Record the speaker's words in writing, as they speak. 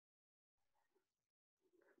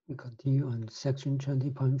We continue on section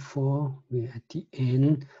 20.4. We're at the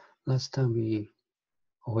end. Last time we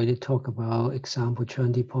already talked about example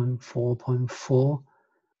 20.4.4.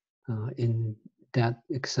 In that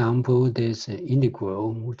example, there's an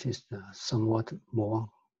integral, which is somewhat more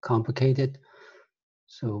complicated.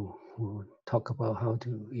 So we'll talk about how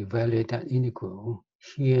to evaluate that integral.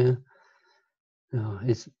 Here,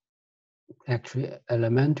 it's actually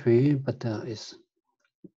elementary, but it's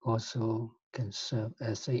also can serve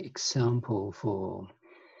as an example for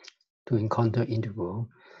to encounter integral.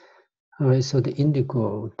 All right, so the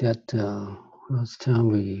integral that last time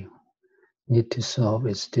we need to solve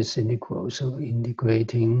is this integral. So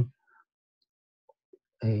integrating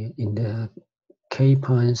in the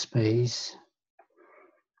k-prime space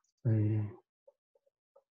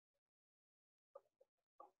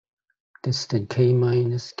distance k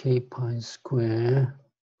minus k-prime square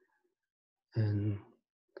and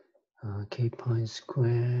k-prime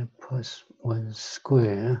square plus 1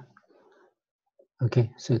 square.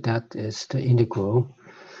 Okay, so that is the integral.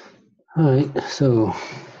 All right, so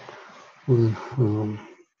we'll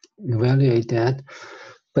evaluate that.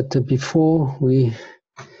 But before we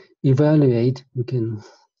evaluate, we can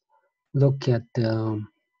look at the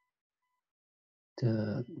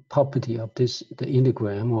property of the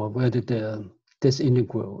integram, or whether this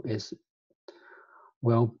integral is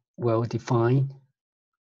well defined.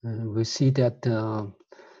 We see that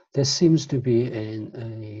there seems to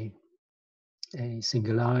be a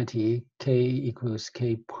singularity k equals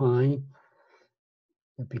k prime,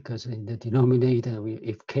 because in the denominator,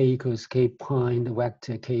 if k equals k prime, the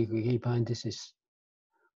vector k equals k prime, this is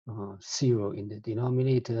 0 in the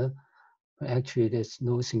denominator. But actually, there's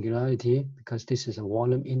no singularity because this is a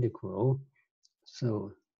volume integral.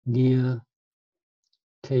 So near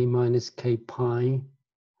k minus k prime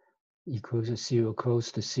equals to 0,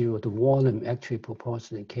 close to 0, the volume actually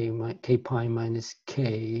proportional to k prime minus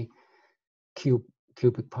k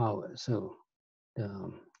cubic power. So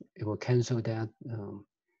it will cancel that.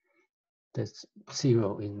 That's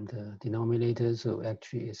 0 in the denominator, so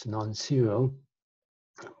actually it's non-zero.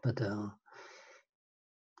 But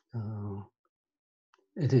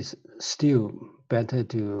it is still better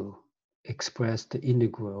to express the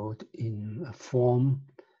integral in a form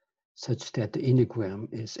such that the integram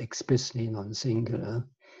is explicitly non-singular.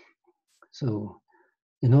 So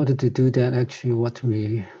in order to do that, actually what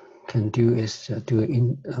we can do is do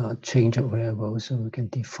a change of variable. So we can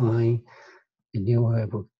define a new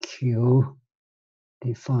variable q,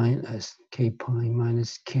 defined as k prime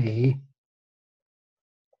minus k.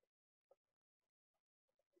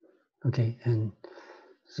 Okay, and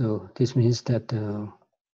so this means that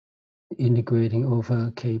integrating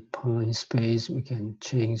over k prime space, we can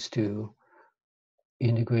change to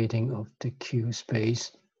integrating of the q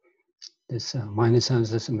space. This minus sign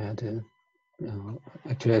doesn't matter.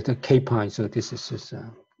 Actually, at the k prime, so this is just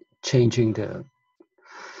changing the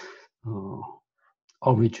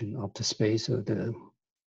origin of the space, so the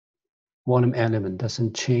volume element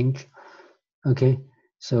doesn't change. Okay,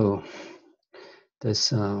 so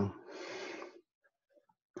this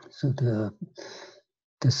so the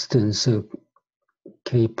distance of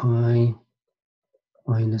k prime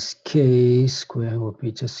minus k square will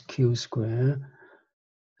be just q square,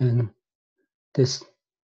 and this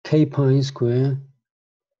k prime square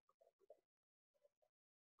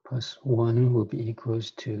plus 1 will be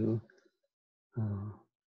equals to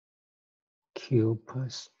q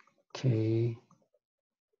plus k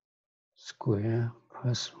square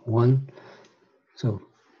plus 1. So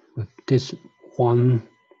with this one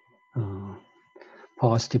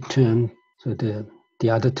positive term, so the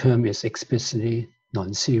other term is explicitly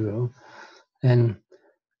non-zero. And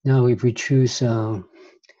now if we choose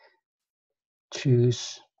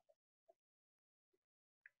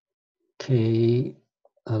k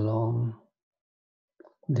along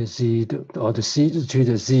the z, or the z to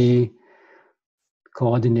the z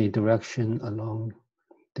coordinate direction along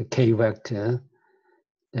the k vector,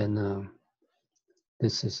 then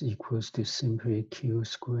this is equals to simply q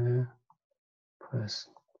square plus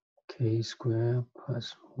k square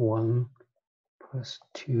plus 1 plus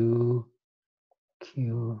 2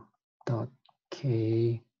 q dot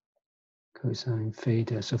k cosine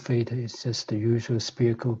theta. So theta is just the usual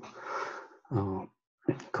spherical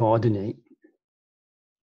coordinate.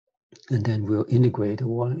 And then we'll integrate the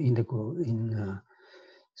one integral in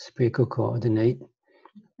spherical coordinate.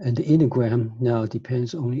 And the integram now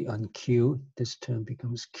depends only on q. This term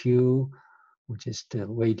becomes q, which is the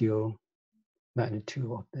radial magnitude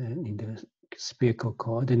of in the spherical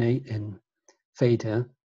coordinate, and theta.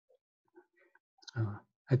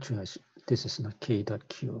 Actually, this is not k dot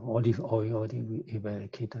q. Already we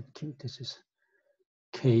evaluate k dot q. This is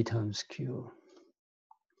k times q.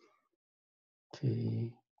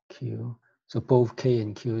 K, q. So both k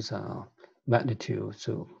and q's are magnitude.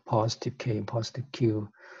 So positive k and positive q,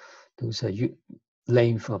 those are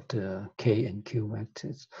length of the k and q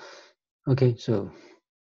vectors. Okay, so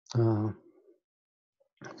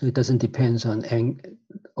it doesn't depend on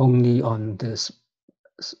only on this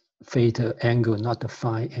theta angle, not the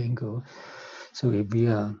phi angle. So if we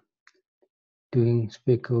are doing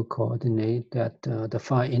spherical coordinate, that the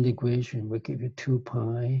phi integration will give you 2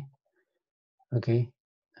 pi. Okay,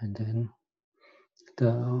 and then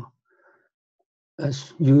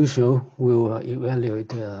as usual, we'll evaluate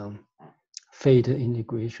the theta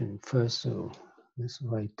integration first. So let's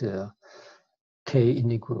write the k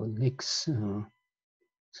integral next.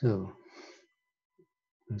 So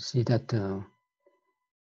you see that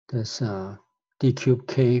there's d cubed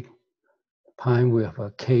k prime, we have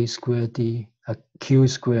a k squared d, a q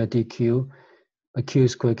squared dq, a q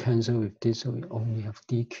squared cancel with this, so we only have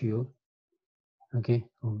dq. Okay,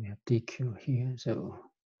 only have dq here. So,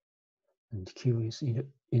 and q is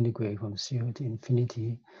integrate from 0 to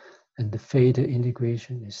infinity, and the theta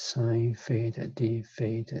integration is sine theta d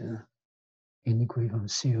theta, integrate from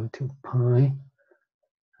 0 to pi.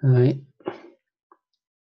 Right,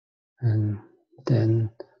 and then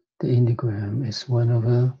the integral is 1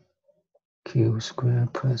 over q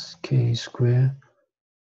squared plus k squared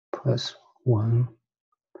plus 1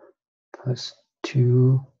 plus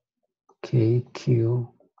 2 kq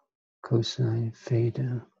cosine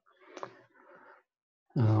theta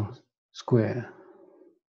square.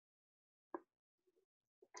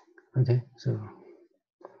 Okay, so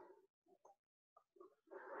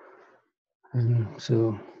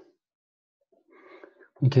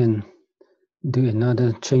we can do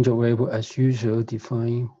another change of variable as usual,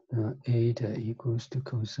 define eta equals to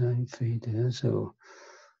cosine theta. So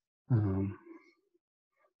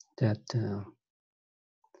that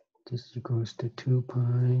this equals to 2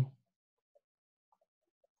 pi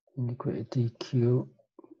integrate dq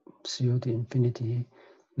 0 to infinity.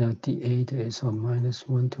 Now d eta is from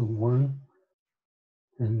 -1 to 1,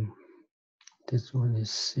 and this one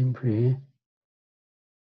is simply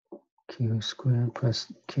q squared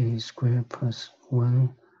plus k squared plus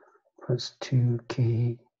 1 plus 2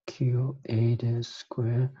 kq eta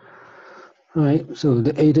squared. All right, so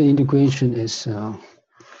the eta integration is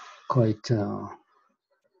quite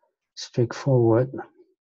straightforward.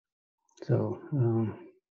 So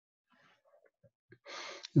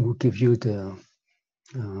it will give you the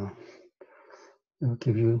it will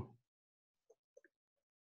give you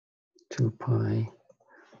 2 pi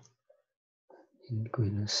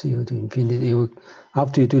integrating 0 to infinity. It will,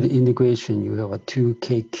 after you do the integration, you have a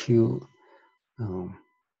 2kq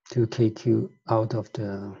out of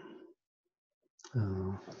the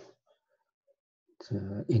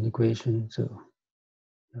integration. So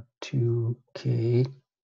 2kq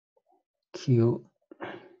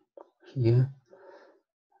here.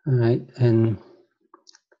 All right, and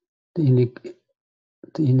the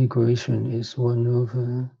integration is 1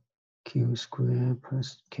 over q squared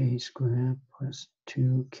plus k squared plus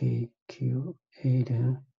 2kq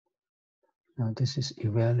eta. Now this is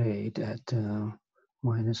evaluated at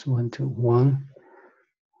 -1 to 1.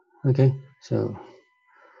 Okay, so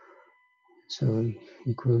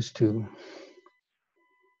equals to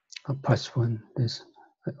a +1. There's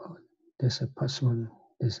a +1.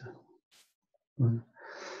 There's a 1.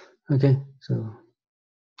 Okay, so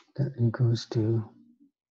that equals to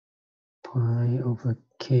pi over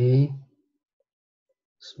k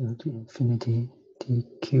 0 to infinity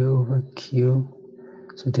dq over q.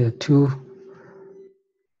 So there are two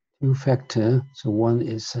factors. So one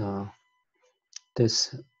is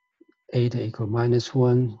this eta equal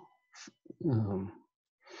 -1,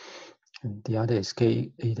 and the other is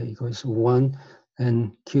k eta equals 1,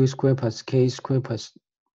 and q squared plus k squared plus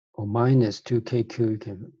or minus 2kq, you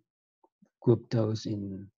can group those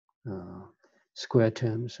in square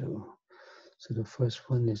terms. So the first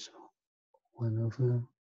one is 1 over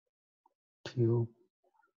q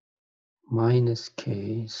minus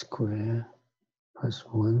k squared plus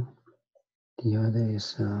 1. The other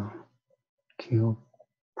is q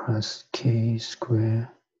plus k squared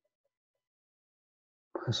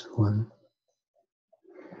plus 1.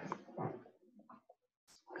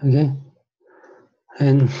 Okay,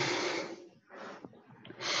 and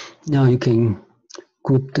now you can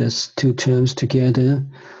group these two terms together,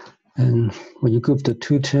 and when you group the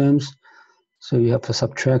two terms, so you have a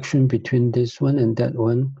subtraction between this one and that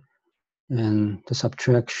one, and the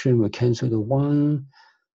subtraction will cancel the 1,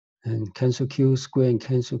 and cancel q square and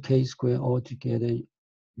cancel k square all together.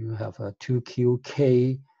 You have a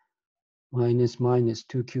 2qk minus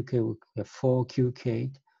 2qk, will have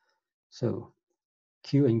 4qk. So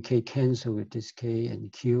q and k cancel with this k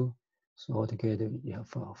and q. So altogether you have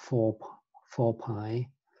 4 pi,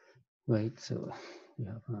 right? So you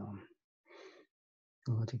have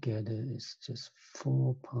altogether it's just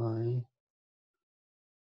 4 pi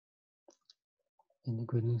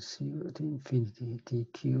integrating 0 to infinity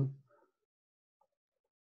dq.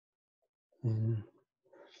 And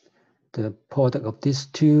the product of these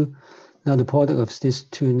two, now the product of these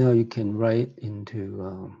two, now you can write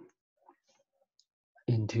into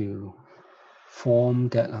form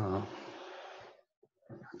that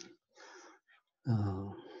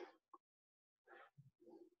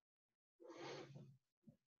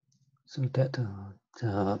so that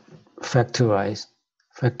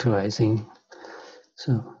factorizing.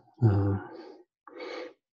 So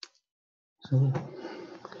so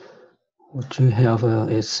what you have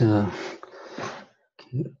is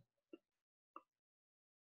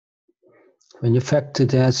when you factor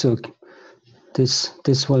that, so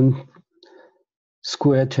this one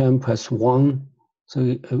square term plus 1, so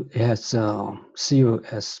it has 0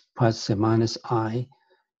 as plus and minus I,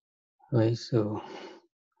 right? So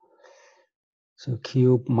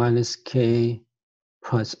q minus k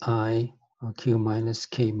plus I, or q minus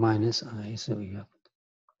k minus I. So you have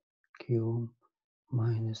q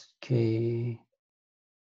minus k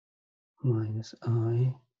minus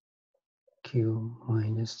I, q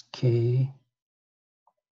minus k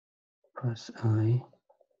plus I.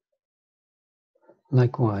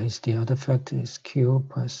 Likewise, the other factor is q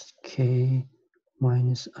plus k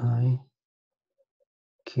minus I,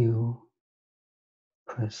 q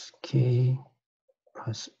plus k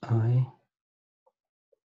plus I.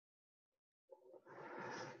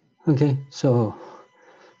 Okay, so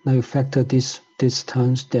now you factor this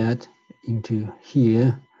times that into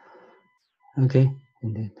here. Okay,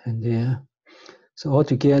 and there. So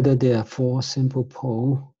altogether there are 4 simple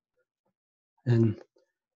poles. And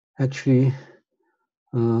actually,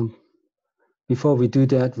 before we do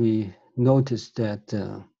that, we notice that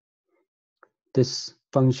this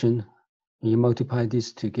function, when you multiply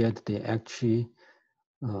this together, they actually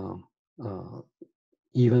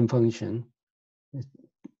even function.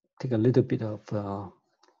 Take a little bit of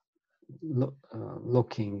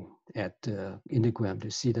looking at the integram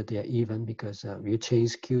to see that they are even, because we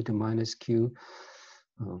change q to minus q,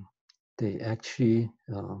 they actually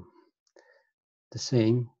the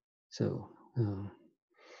same. So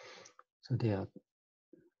so they are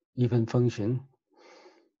even function.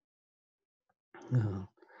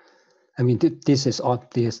 I mean, this is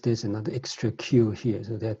obvious. There's another extra q here,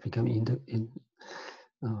 so that become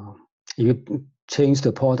you change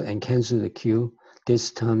the product and cancel the q.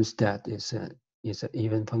 This times that is an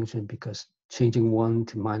even function, because changing 1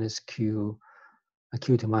 to minus q, a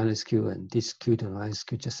q to minus q, and this q to minus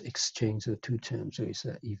q just exchange the two terms, so it's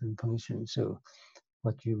an even function. So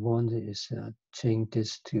what you want is change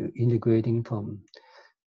this to integrating from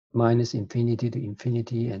minus infinity to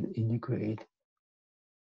infinity and integrate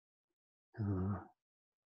and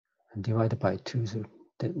divided by 2, so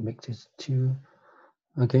that makes it 2.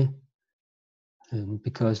 Okay, and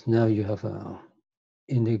because now you have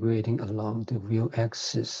integrating along the real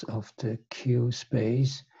axis of the Q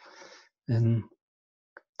space, and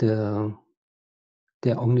there are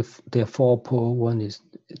 4 poles. One is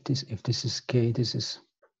this. If this is K, this is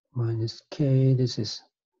minus K. This is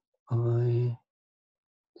I.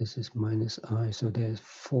 This is minus I. So there's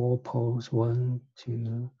 4 poles. 1,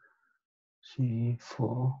 2, 3,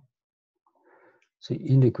 4. So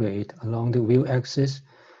integrate along the real axis.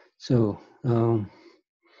 So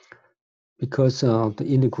because the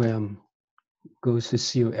integram goes to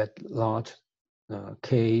 0 at large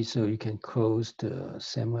K, so you can close the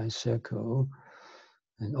semicircle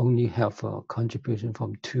and only have a contribution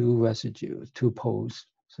from 2 residues, 2 poles.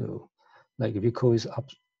 So like if you close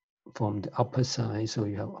up from the upper side, so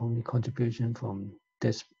you have only contribution from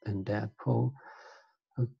this and that pole.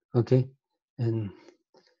 Okay, and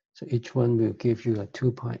so each one will give you a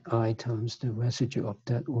 2 pi I times the residue of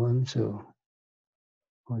that one. So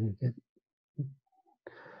what you get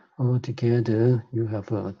altogether, you have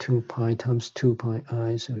 2 pi times 2 pi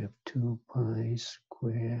I, so you have 2 pi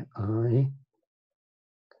square I.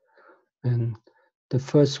 And the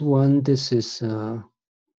first one, this is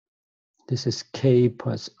k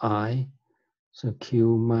plus I, so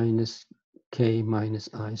q minus k minus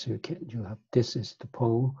I. So you have this is the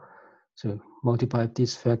pole. So multiply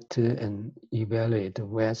this factor and evaluate the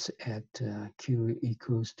rest at q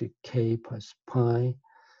equals to k plus pi.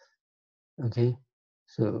 Okay,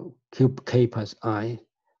 So cube k plus I.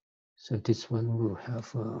 So this one will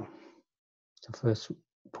have the first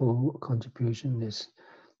pole contribution is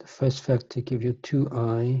the first factor give you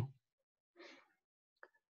 2i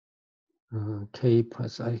k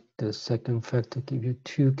plus I. The second factor give you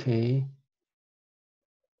 2k.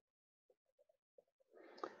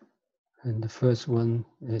 And the first one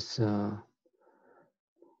is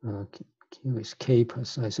q is k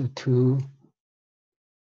plus I. So 2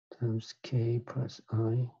 times k plus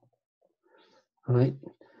I. All right.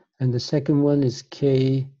 And the second one is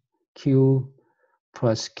k q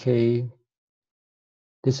plus k.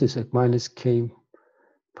 This is a minus k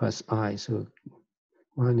plus I. So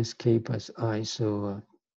minus k plus I. So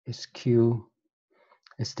it's q.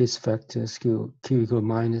 It's this factor, q equal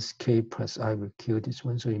minus k plus I with q, this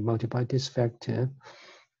one. So you multiply this factor.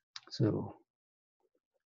 So,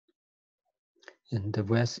 and the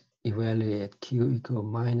rest evaluate q equal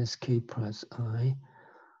minus k plus I.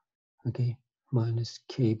 Okay, minus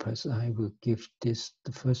k plus I will give this,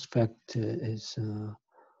 the first factor is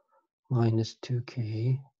minus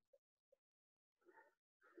 2k.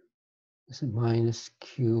 It's a minus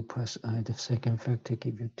q plus I. The second factor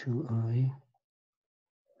give you 2i.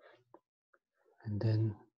 And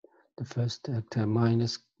then the first factor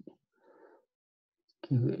minus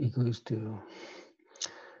q equals to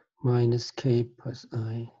minus k plus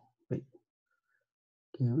I. Wait,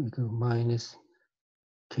 q equal minus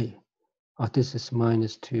k. Oh, this is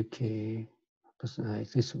minus 2k plus I.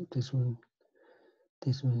 This one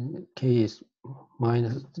k is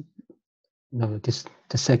minus. No, the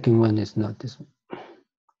second one is not this one.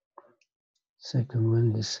 Second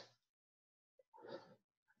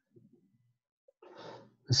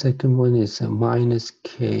one is a minus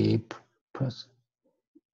k plus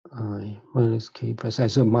I, minus k plus I.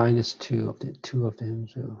 So minus two of them.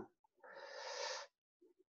 So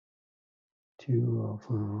 2 of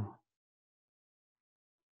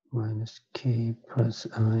minus k plus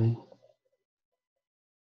I.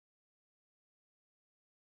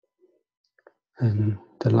 And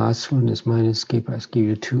the last one is minus k plus give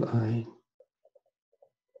you 2i.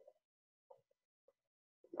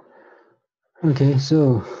 Okay,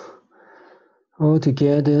 so all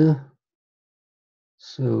together,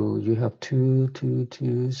 so you have 2, 2,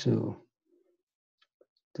 2. So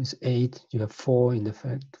there's 8. You have 4 in the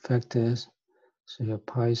factors. So you have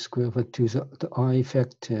pi squared over 2. So the I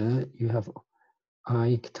factor, you have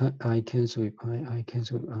I cancel with I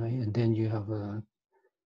cancel with I, and then you have a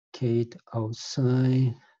k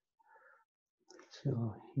outside.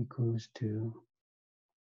 So equals to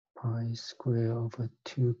pi squared over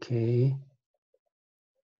 2k.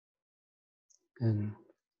 And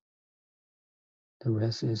the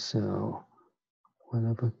rest is 1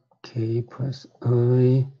 over k plus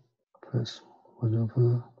I plus 1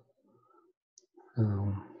 over,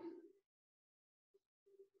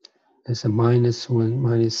 there's a minus 1,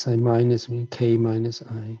 minus sign, minus mean k minus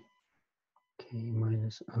I. K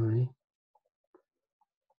minus I.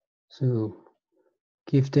 So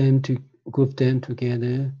group them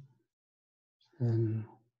together and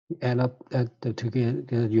add the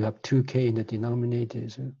together. You have 2k in the denominator,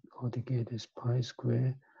 so altogether is pi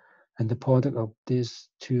squared. And the product of this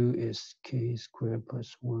 2 is k squared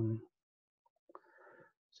plus 1.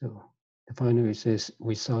 So the final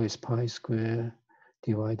result is pi squared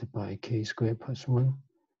divided by k squared plus 1.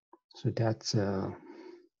 So that's the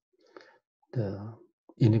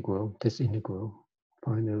integral, this integral.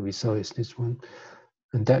 Final result is this one.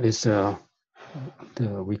 And that is the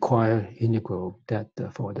required integral that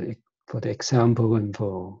for the example and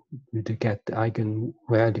for you to get the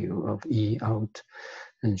eigenvalue of E out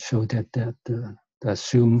and show that the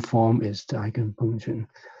assumed form is the eigenfunction.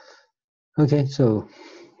 Okay, so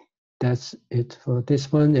that's it for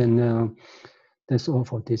this one, and that's all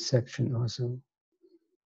for this section also.